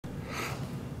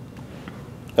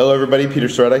Hello, everybody. Peter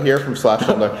Strada here from Slash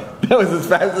Film. That was as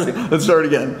fast as... Let's start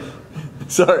again.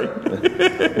 Sorry.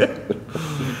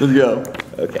 Let's go.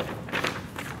 Okay.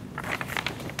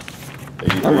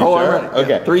 I'm sure? ready. Okay.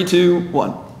 Yeah. 3, 2,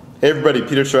 1. Hey, everybody.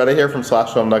 Peter Strada here from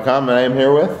SlashFilm.com, and I am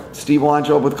here with... Steve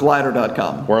Weintraub with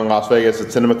Collider.com. We're in Las Vegas at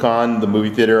CinemaCon. The movie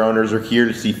theater owners are here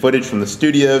to see footage from the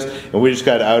studios, and we just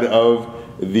got out of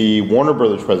the Warner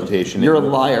Brothers presentation. You're a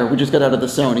liar. We just got out of the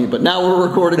Sony, but now we're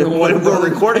recording the Warner Brothers. We're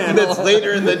recording this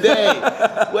later in the day.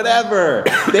 Whatever.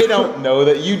 They don't know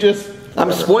that you just...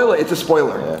 I'm a spoiler. It's a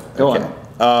spoiler. Yeah. Go Okay.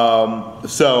 on.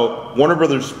 So Warner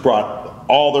Brothers brought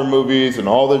all their movies and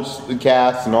all their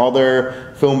cast and all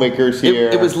their filmmakers here.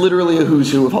 It was literally a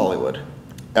who's who of Hollywood.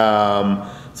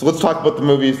 So let's talk about the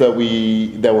movies that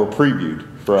were previewed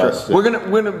for us. We're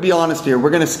gonna be honest here.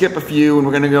 We're gonna skip a few and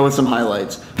we're gonna go with some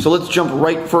highlights. So let's jump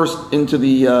right first into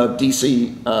the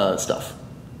DC stuff.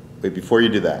 Wait, before you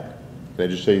do that, can I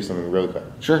just show you something really quick?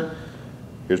 Sure.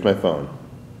 Here's my phone.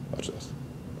 Watch this.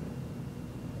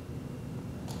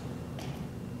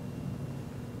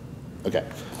 Okay,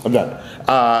 I'm done.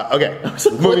 Okay,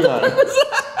 moving on.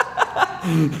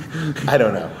 I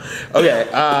don't know. Okay,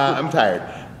 I'm tired.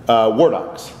 War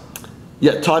Dogs.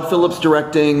 Yeah, Todd Phillips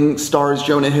directing, stars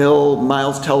Jonah Hill,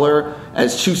 Miles Teller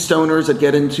as two stoners that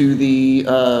get into the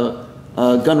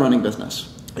gun running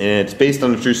business. And it's based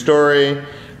on a true story.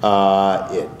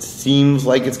 It seems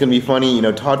like it's going to be funny. You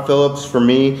know, Todd Phillips, for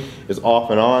me, is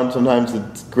off and on. Sometimes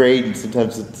it's great, and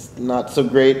sometimes it's not so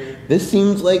great. This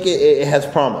seems like it has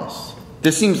promise.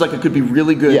 This seems like it could be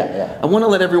really good. Yeah. I want to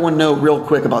let everyone know real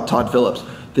quick about Todd Phillips.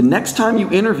 The next time you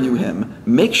interview him,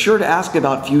 make sure to ask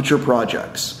about future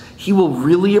projects. He will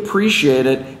really appreciate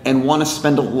it and want to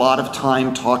spend a lot of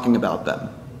time talking about them.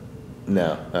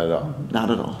 No, not at all. Not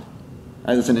at all.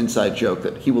 That's an inside joke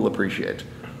that he will appreciate.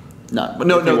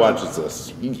 If he watches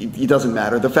this. He doesn't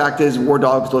matter. The fact is, War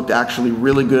Dogs looked actually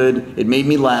really good. It made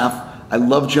me laugh. I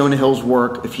love Jonah Hill's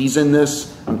work. If he's in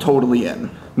this, I'm totally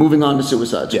in. Moving on to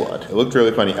Suicide Squad. Yeah, it looked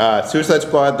really funny. Suicide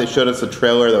Squad, they showed us a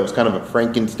trailer that was kind of a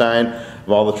Frankenstein of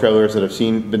all the trailers that have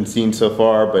been seen so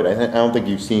far, but I don't think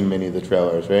you've seen many of the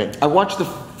trailers, right? I watched the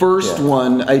first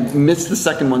one. I missed the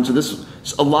second one, so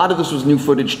a lot of this was new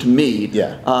footage to me.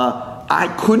 Yeah.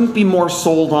 I couldn't be more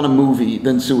sold on a movie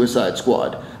than Suicide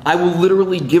Squad. I will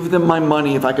literally give them my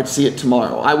money if I could see it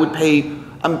tomorrow. I would pay...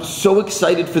 I'm so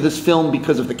excited for this film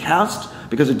because of the cast,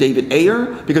 because of David Ayer,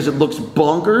 because it looks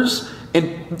bonkers,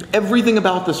 and everything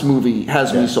about this movie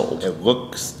has me sold. It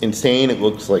looks insane. It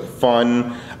looks like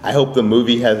fun. I hope the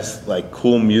movie has like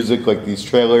cool music like these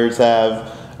trailers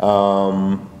have.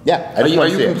 Are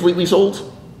you completely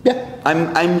sold? Yeah.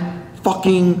 I'm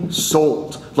fucking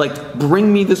sold. Like,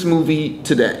 bring me this movie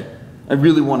today. I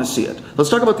really want to see it. Let's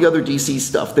talk about the other DC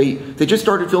stuff. They just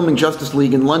started filming Justice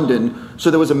League in London,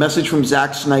 so there was a message from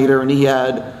Zack Snyder, and he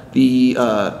had the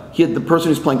person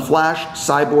who's playing Flash,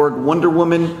 Cyborg, Wonder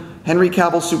Woman, Henry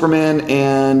Cavill, Superman,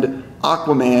 and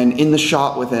Aquaman in the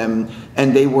shot with him,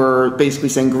 and they were basically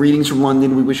saying, "Greetings from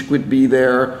London. We wish we could be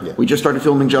there. Yeah. We just started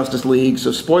filming Justice League."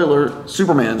 So, spoiler: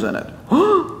 Superman's in it.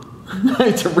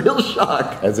 It's a real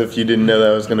shock. As if you didn't know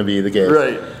that was going to be the case.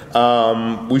 Right.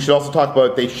 We should also talk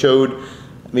about, they showed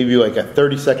maybe like a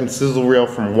 30-second sizzle reel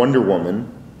from Wonder Woman.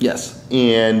 Yes.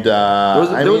 And there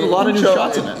was a lot of new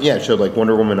shots in it. Yeah, it showed like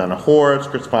Wonder Woman on a horse,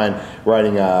 Chris Pine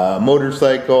riding a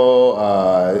motorcycle.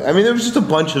 There was just a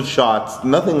bunch of shots.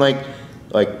 Nothing like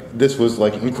this was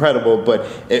like incredible, but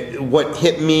what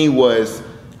hit me was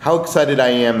how excited I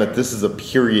am that this is a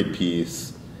period piece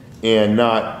and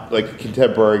not like a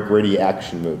contemporary gritty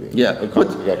action movie. Yeah.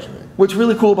 Action movie. What's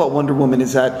really cool about Wonder Woman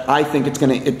is that I think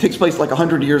it takes place like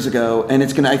 100 years ago, and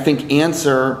it's gonna, I think,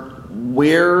 answer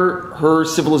where her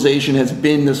civilization has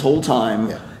been this whole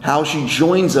time, how she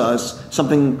joins us,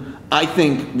 something I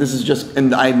think this is just,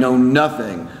 and I know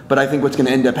nothing, but I think what's going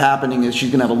to end up happening is she's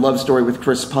going to have a love story with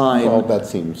Chris Pine. Well, that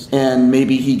seems. And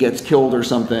maybe he gets killed or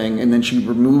something, and then she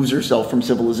removes herself from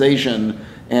civilization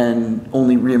and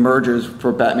only reemerges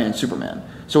for Batman and Superman.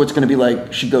 So it's going to be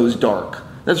like she goes dark.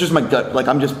 That's just my gut. Like,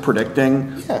 I'm just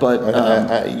predicting. Yeah,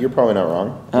 but you're probably not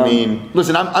wrong. I mean,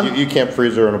 listen, you can't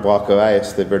freeze her in a block of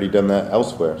ice. They've already done that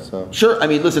elsewhere. So sure. I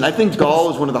mean, listen, I think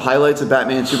Gaul is one of the highlights of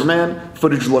Batman and Superman.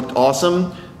 Footage looked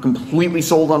awesome. Completely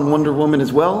sold on Wonder Woman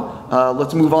as well.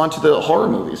 Let's move on to the horror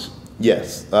movies.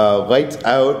 Yes, Lights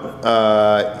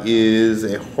Out is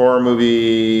a horror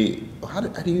movie how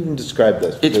do you even describe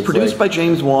this? It's produced by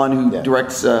James Wan, who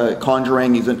directs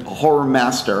Conjuring. He's a horror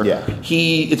master. Yeah.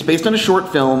 It's based on a short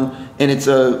film, and it's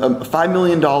a $5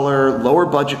 million lower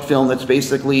budget film that's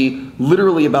basically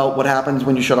literally about what happens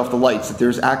when you shut off the lights, that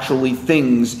there's actually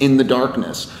things in the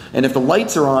darkness. And if the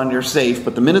lights are on, you're safe,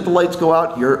 but the minute the lights go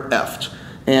out, you're effed.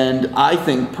 And I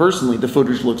think, personally, the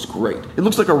footage looks great. It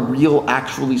looks like a real,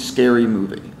 actually scary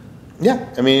movie.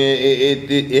 Yeah, I mean,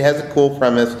 it has a cool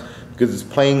premise because it's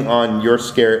playing on your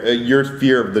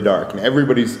fear of the dark, and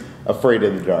everybody's afraid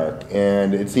of the dark.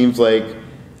 And it seems like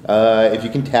if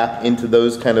you can tap into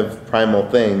those kind of primal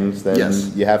things, then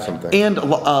you have something. And a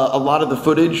lot of the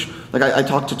footage, like I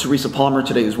talked to Teresa Palmer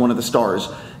today, who's one of the stars,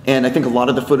 and I think a lot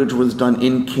of the footage was done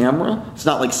in camera. It's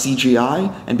not like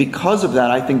CGI, and because of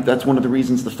that, I think that's one of the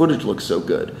reasons the footage looks so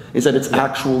good, is that it's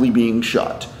actually being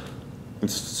shot. And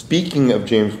speaking of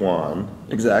James Wan,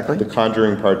 exactly, The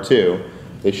Conjuring Part 2,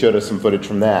 they showed us some footage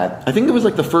from that. I think there was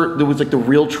like the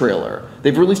real trailer.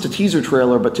 They've released a teaser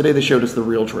trailer, but today they showed us the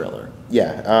real trailer.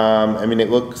 Yeah, I mean, it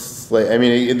looks like, I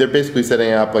mean, they're basically setting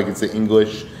it up like it's an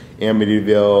English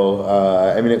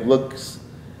Amityville. I mean, it looks.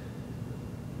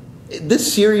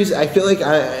 This series, I feel like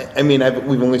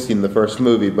we've only seen the first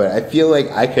movie, but I feel like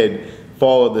I could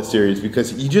follow the series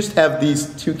because you just have these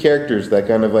two characters that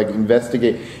kind of like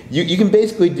investigate. You can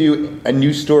basically do a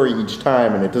new story each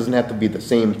time, and it doesn't have to be the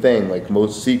same thing like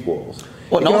most sequels.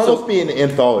 Well, it can almost be an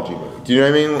anthology movie. Do you know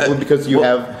what I mean? Because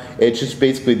it's just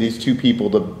basically these two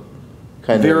people to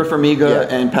kind of Vera Farmiga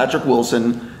and Patrick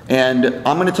Wilson. And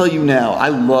I'm going to tell you now, I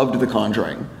loved The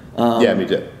Conjuring. Yeah, me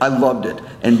too. I loved it.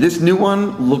 And this new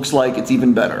one looks like it's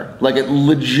even better. Like, it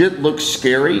legit looks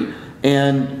scary.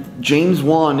 And James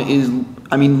Wan is,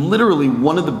 I mean, literally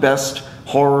one of the best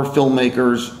horror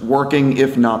filmmakers working,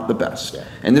 if not the best. Yeah.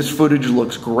 And this footage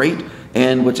looks great.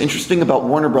 And what's interesting about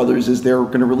Warner Brothers is they're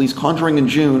going to release Conjuring in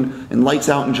June and Lights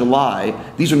Out in July.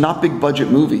 These are not big budget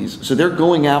movies. So they're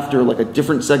going after like a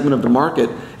different segment of the market.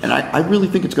 And I really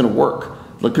think it's going to work.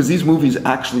 Because these movies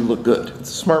actually look good.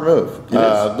 It's a smart move.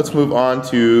 Let's move on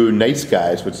to Nice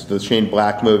Guys, which is the Shane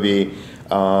Black movie.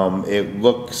 It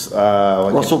looks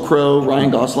like Russell Crowe,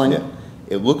 Ryan Gosling. Yeah.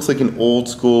 It looks like an old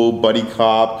school buddy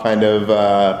cop kind of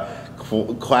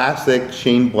classic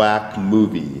Shane Black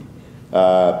movie.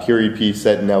 Period piece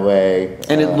set in LA.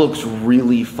 And it looks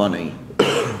really funny.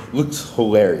 Looks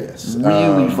hilarious.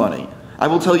 Really funny. I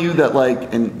will tell you that,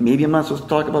 like, and maybe I'm not supposed to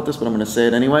talk about this, but I'm going to say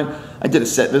it anyway. I did a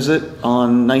set visit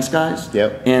on Nice Guys.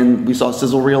 Yep. And we saw a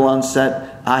sizzle reel on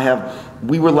set.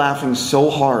 We were laughing so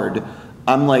hard.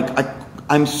 I'm like,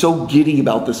 I'm so giddy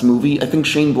about this movie. I think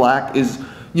Shane Black is,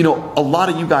 you know, a lot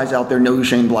of you guys out there know who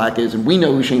Shane Black is, and we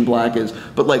know who Shane Black is,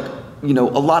 but like, you know,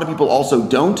 a lot of people also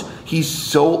don't. He's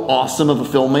so awesome of a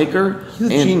filmmaker. He's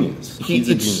a genius. He's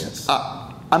a genius.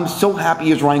 I'm so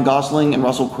happy as Ryan Gosling and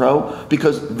Russell Crowe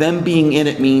because them being in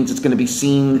it means it's going to be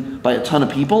seen by a ton of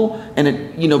people, and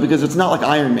it, you know, because it's not like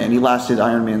Iron Man. He lasted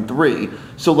Iron Man 3,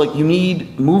 so like you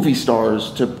need movie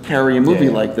stars to carry a movie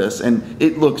like this, and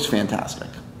it looks fantastic.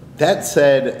 That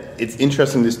said, it's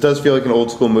interesting. This does feel like an old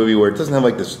school movie where it doesn't have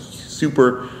like this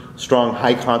super strong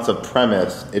high concept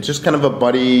premise. It's just kind of a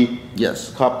buddy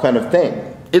cop kind of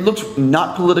thing. It looks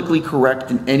not politically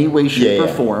correct in any way, shape, or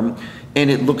form. And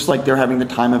it looks like they're having the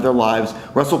time of their lives.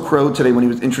 Russell Crowe today, when he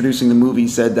was introducing the movie,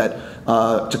 said that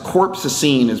to corpse a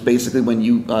scene is basically when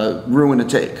you ruin a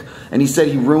take. And he said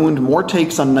he ruined more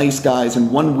takes on Nice Guys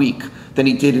in 1 week than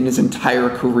he did in his entire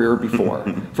career before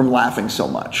from laughing so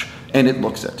much. And it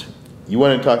looks it. You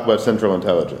want to talk about Central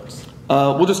Intelligence?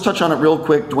 We'll just touch on it real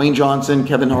quick. Dwayne Johnson,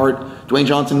 Kevin Hart. Dwayne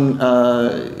Johnson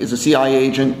is a CIA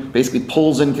agent, basically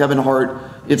pulls in Kevin Hart.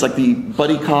 It's like the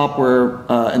buddy cop where,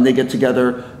 and they get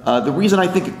together. The reason I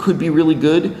think it could be really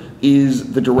good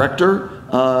is the director.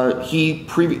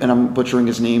 And I'm butchering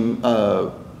his name,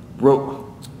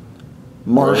 wrote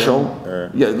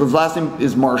Marshall. Yeah, his last name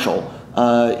is Marshall.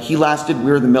 He last did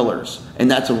We're the Millers, and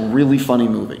that's a really funny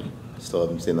movie. Still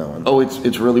haven't seen that one. Oh,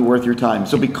 it's really worth your time.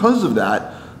 So because of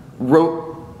that,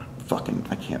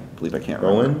 I can't believe I can't remember.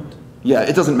 Roland? Yeah,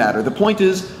 it doesn't matter. The point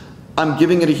is, I'm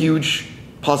giving it a huge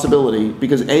possibility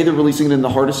because A, they're releasing it in the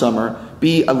heart of summer.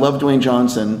 B, I love Dwayne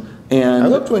Johnson, and I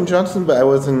love Dwayne Johnson, but I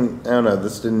don't know.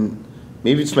 This didn't.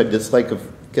 Maybe it's my dislike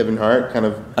of Kevin Hart. Kind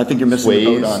of. I think you're missing the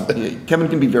boat on. Yeah, Kevin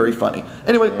can be very funny.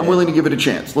 Anyway, I'm willing to give it a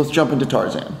chance. Let's jump into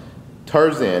Tarzan.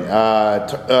 Tarzan.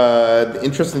 The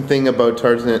interesting thing about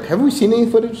Tarzan. Have we seen any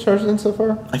footage of Tarzan so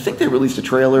far? I think they released a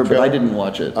trailer, but I didn't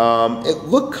watch it. It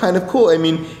looked kind of cool. I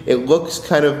mean, it looks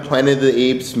kind of Planet of the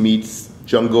Apes meets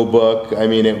Jungle Book. I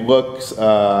mean, it looks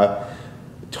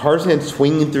Tarzan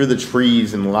swinging through the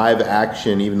trees in live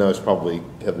action, even though it's probably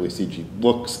heavily CG.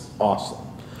 Looks awesome.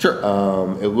 Sure.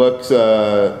 It looks.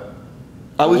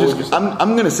 I'm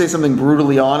going to say something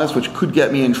brutally honest, which could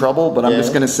get me in trouble, but I'm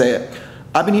just going to say it.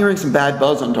 I've been hearing some bad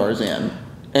buzz on Tarzan.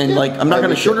 And, I'm not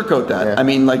going to sugarcoat that. Yeah. I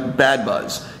mean, bad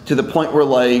buzz. To the point where,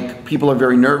 people are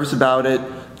very nervous about it.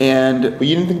 But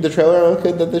you didn't think the trailer looked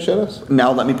good that they showed us?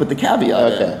 Now let me put the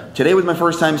caveat in. Today was my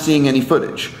first time seeing any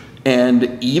footage.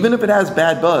 And even if it has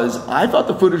bad buzz, I thought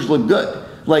the footage looked good.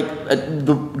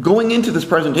 Going into this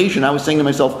presentation, I was saying to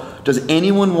myself, does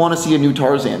anyone want to see a new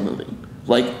Tarzan movie?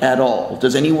 At all.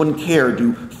 Does anyone care?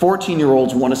 Do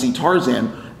 14-year-olds want to see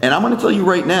Tarzan? And I'm going to tell you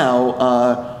right now,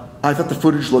 I thought the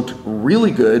footage looked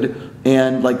really good.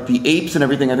 And the apes and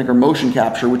everything, I think, are motion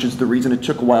capture, which is the reason it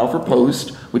took a while for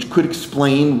post, which could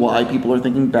explain why people are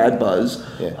thinking bad buzz.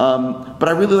 Yeah. But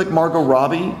I really like Margot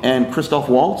Robbie and Christophe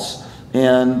Waltz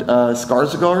and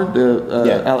Skarsgård.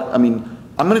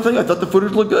 I'm going to tell you, I thought the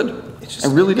footage looked good. I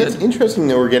really did. It's interesting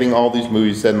that we're getting all these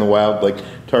movies set in the wild, like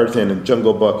Tarzan and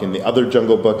Jungle Book and the other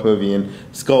Jungle Book movie and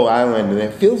Skull Island, and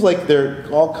it feels like they're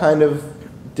all kind of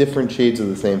different shades of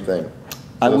the same thing. So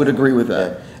I would agree with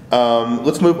that.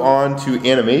 Let's move on to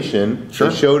animation. Sure.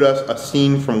 They showed us a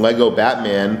scene from Lego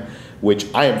Batman, which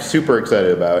I am super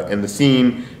excited about, and the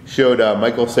scene showed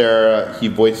Michael Cera. He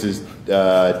voices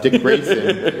Dick Grayson.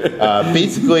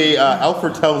 Basically,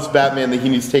 Alfred tells Batman that he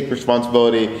needs to take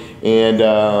responsibility and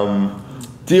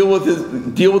deal with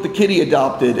the kid he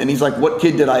adopted. And he's like, "What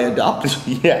kid did I adopt?"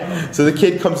 Yeah. So the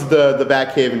kid comes to the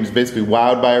Batcave and is basically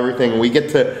wowed by everything. And we get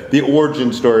to the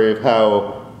origin story of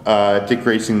how Dick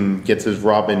Grayson gets his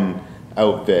Robin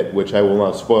outfit, which I will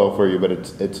not spoil for you, but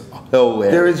it's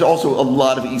hilarious. There is also a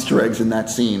lot of Easter eggs in that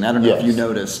scene. I don't know if you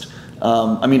noticed. A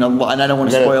lot, and I don't want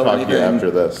to spoil anything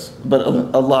after this, but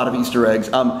a lot of Easter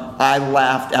eggs. I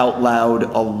laughed out loud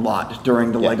a lot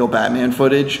during the Lego Batman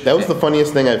footage. That was the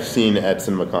funniest thing I've seen at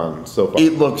CinemaCon so far.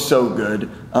 It looked so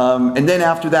good. And then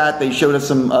after that, they showed us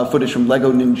some footage from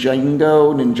Lego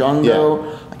Ninjago.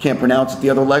 Yeah. I can't pronounce it.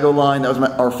 The other Lego line. That was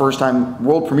our first time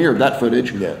world premiere of that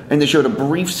footage. Yeah. And they showed a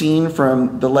brief scene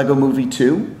from the Lego Movie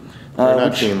 2. We're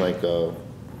not seeing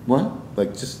what? It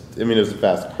was a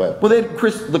fast clip. Well, they had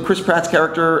Chris Pratt's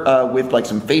character with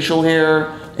some facial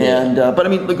hair, and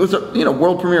but it was a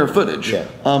world premiere footage. Yeah.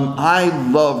 I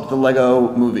loved the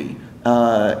Lego Movie,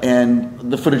 and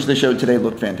the footage they showed today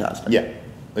looked fantastic. Yeah,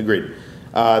 agreed.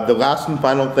 The last and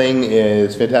final thing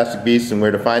is Fantastic Beasts and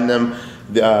Where to Find Them.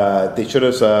 They showed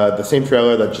us the same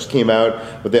trailer that just came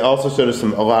out, but they also showed us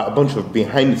a bunch of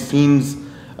behind the scenes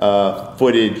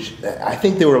footage. I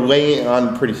think they were laying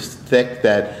on pretty thick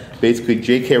that basically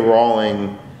J.K.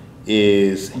 Rowling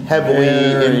is heavily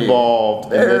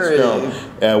involved in this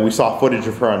film. We saw footage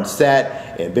of her on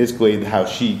set, and basically how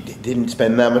she didn't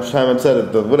spend that much time on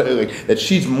set. That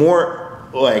she's more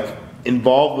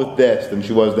involved with this than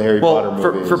she was the Harry Potter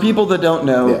movies. For people that don't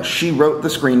know, she wrote the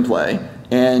screenplay.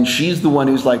 And she's the one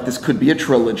who's this could be a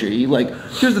trilogy.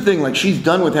 Here's the thing, she's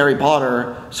done with Harry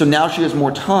Potter, so now she has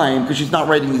more time, because she's not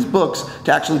writing these books,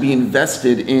 to actually be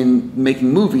invested in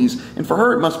making movies. And for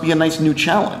her, it must be a nice new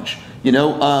challenge.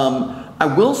 I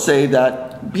will say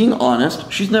that, being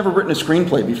honest, she's never written a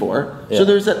screenplay before. Yeah. So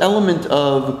there's that element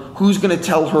of who's going to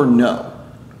tell her no.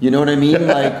 You know what I mean?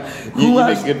 You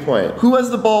make a good point. Who has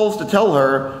the balls to tell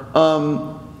her,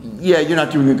 you're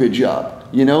not doing a good job?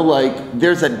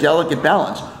 There's that delicate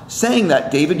balance. Saying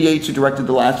that, David Yates, who directed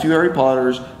the last few Harry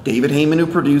Potters, David Heyman, who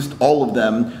produced all of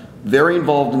them, very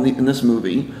involved in this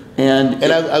movie. And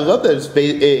I love that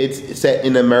it's set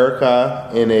in America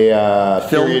in a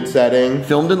period setting.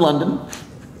 Filmed in London.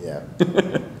 Yeah.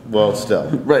 Well, still.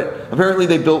 Right. Apparently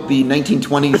they built the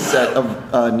 1920s set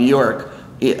of New York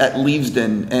at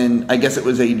Leavesden, and I guess it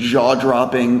was a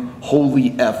jaw-dropping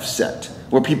holy F set,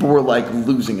 where people were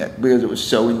losing it because it was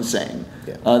so insane.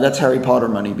 Yeah. That's Harry Potter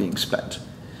money being spent.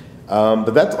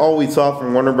 But that's all we saw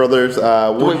from Warner Brothers.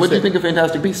 What do you think of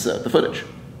Fantastic Beasts, the footage?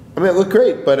 It looked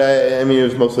great, but it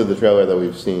was mostly the trailer that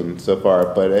we've seen so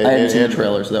far. But I hadn't seen the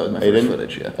trailer, so that was my first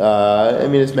footage. Yeah.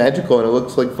 It's magical and it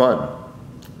looks like fun.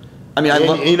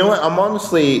 You know what? I'm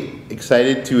honestly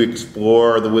excited to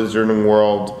explore the Wizarding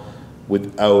World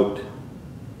without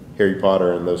Harry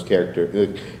Potter and those characters. Do you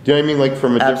know what I mean?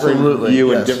 From a different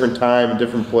view and different time,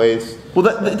 different place.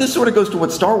 Well, this sort of goes to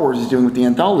what Star Wars is doing with the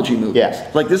anthology movies.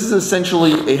 Yes. This is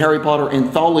essentially a Harry Potter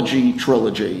anthology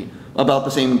trilogy about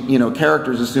the same,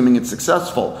 characters, assuming it's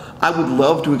successful. I would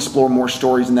love to explore more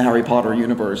stories in the Harry Potter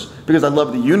universe, because I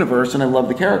love the universe and I love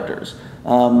the characters.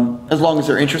 As long as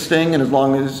they're interesting and as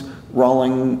long as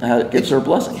Rowling gets her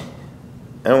blessing.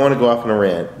 I don't want to go off on a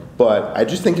rant, but I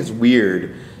just think it's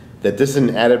weird that this is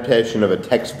an adaptation of a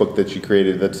textbook that she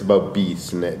created that's about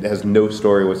beasts and it has no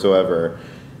story whatsoever.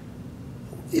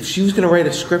 if she was going to write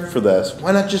a script for this,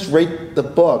 why not just write the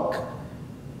book?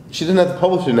 She didn't have to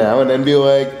publish it now and then be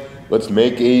like, let's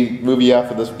make a movie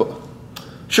after this book.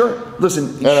 Sure.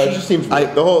 Listen, it just seems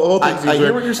weird. The whole thing seems I hear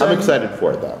weird. what you're saying. I'm excited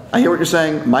for it, though. I hear what you're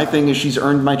saying. My thing is she's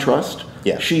earned my trust.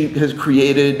 Yeah. She has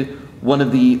created one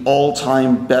of the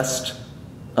all-time best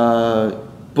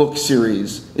book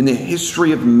series in the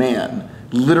history of man.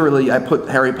 Literally, I put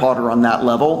Harry Potter on that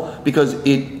level because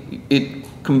it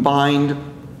combined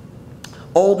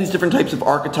all these different types of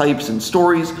archetypes and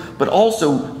stories, but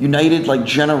also united like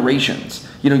generations.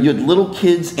 You know, you had little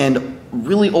kids and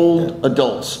really old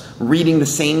adults reading the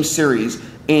same series,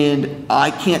 and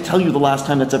I can't tell you the last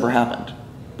time that's ever happened,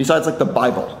 besides like the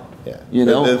Bible. Yeah. You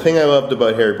know? The thing I loved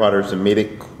about Harry Potter is it made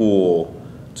it cool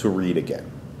to read again.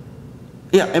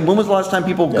 Yeah, and when was the last time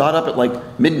people got up at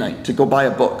like midnight to go buy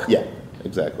a book? Yeah,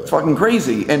 exactly. It's fucking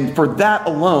crazy. And for that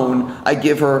alone, I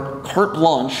give her carte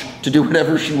blanche to do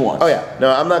whatever she wants. Oh yeah.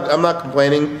 No, I'm not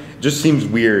complaining. It just seems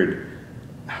weird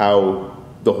how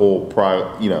the whole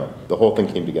the whole thing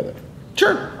came together.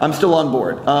 Sure, I'm still on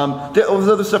board. There was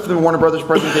other stuff from the Warner Brothers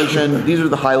presentation. These are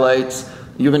the highlights.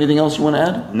 You have anything else you want to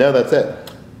add? No, that's it.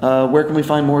 Where can we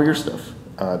find more of your stuff?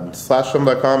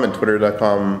 /film.com and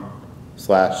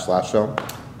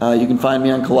twitter.com//film. You can find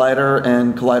me on Collider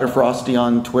and Collider Frosty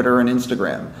on Twitter and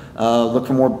Instagram. Look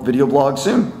for more video blogs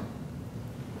soon.